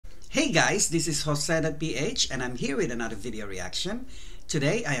Hey guys, this is Jose.ph and I'm here with another video reaction.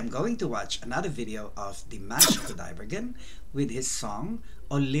 Today I am going to watch another video of Dimash Qudaibergen with his song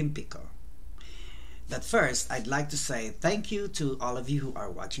Olympico. But first, I'd like to say thank you to all of you who are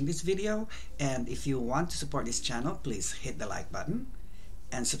watching this video, and if you want to support this channel, please hit the like button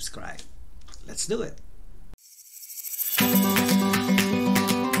and subscribe. Let's do it!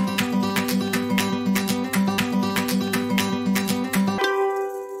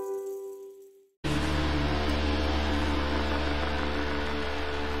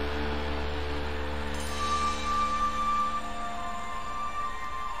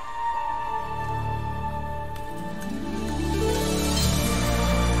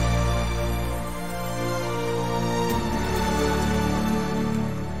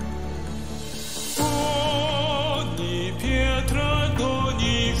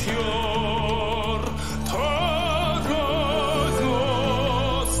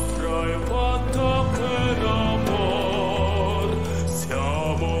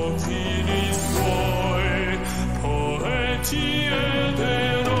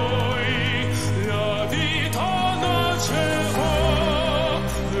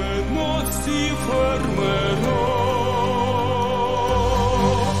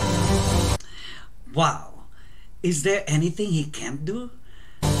 Wow! Is there anything he can't do?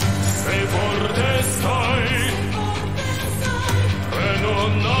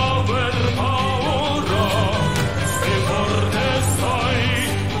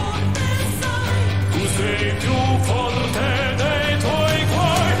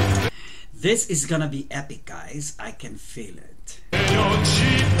 This is gonna be epic, guys. I can feel it.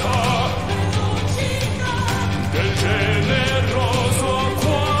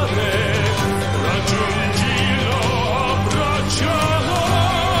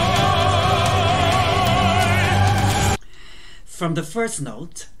 From the first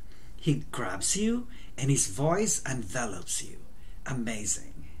note, he grabs you and his voice envelops you.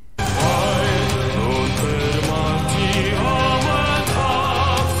 Amazing.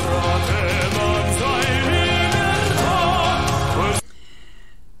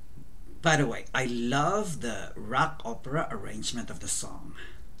 By the way, I love the rock opera arrangement of the song.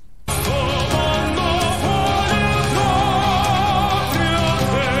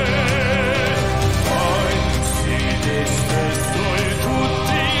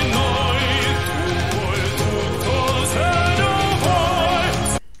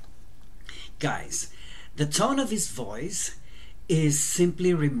 Guys, the tone of his voice is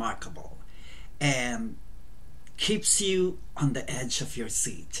simply remarkable and keeps you on the edge of your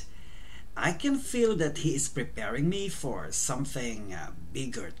seat. I can feel that he is preparing me for something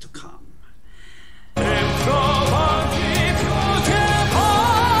bigger to come.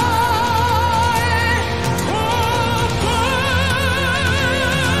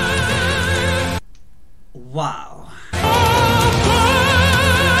 Wow.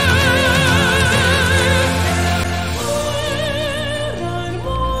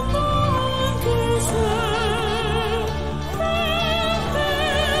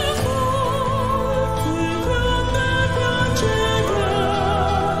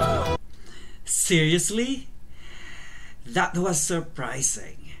 Seriously? That was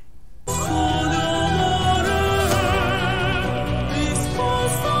surprising.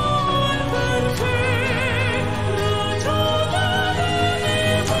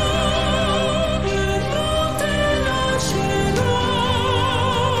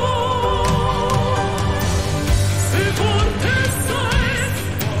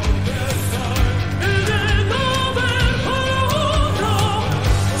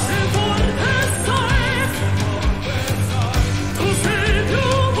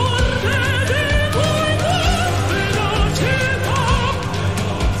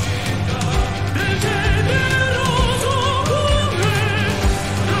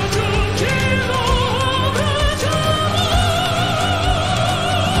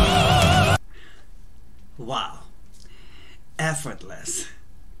 Wow, effortless,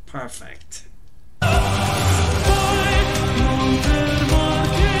 perfect.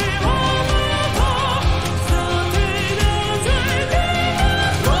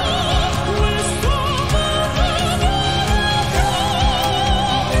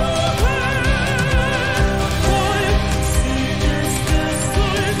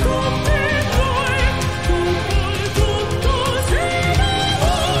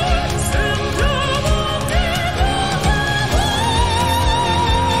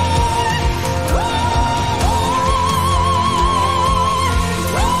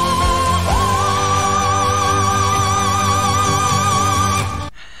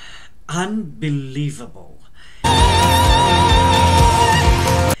 Unbelievable.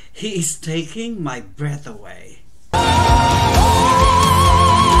 He is taking my breath away.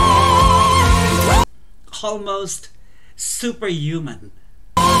 Almost superhuman.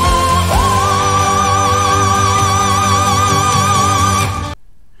 By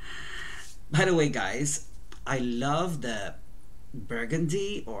the way, guys, I love the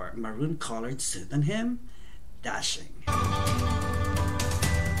burgundy or maroon colored suit on him. Dashing.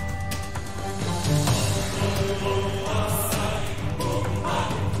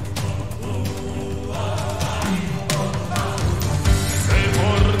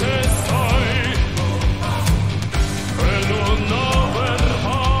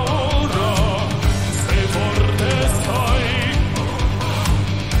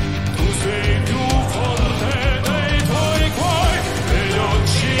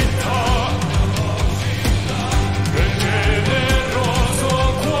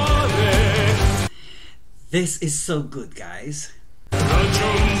 This is so good, guys.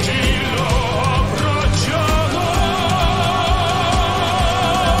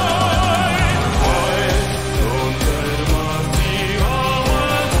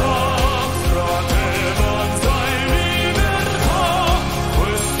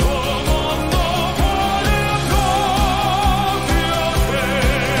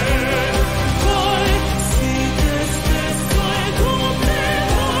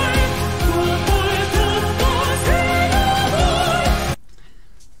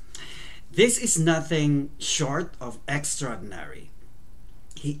 This is nothing short of extraordinary.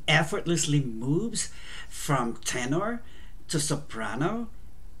 He effortlessly moves from tenor to soprano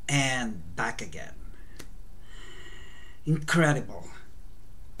and back again. Incredible.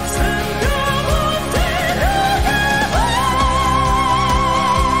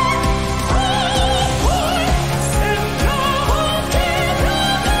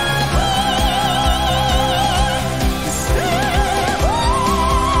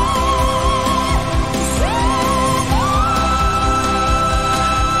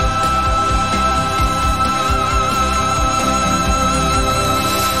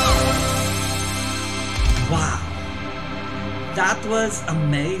 That was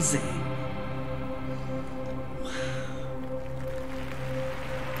amazing.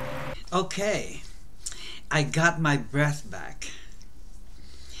 Okay, I got my breath back.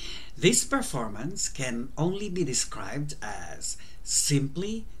 This performance can only be described as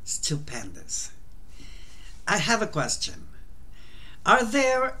simply stupendous. I have a question. Are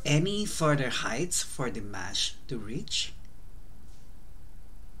there any further heights for Dimash to reach?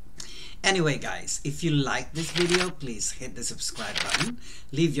 Anyway, guys, if you like this video, please hit the subscribe button,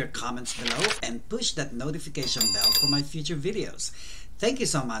 leave your comments below, and push that notification bell for my future videos. Thank you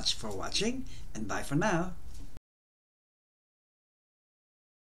so much for watching, and bye for now.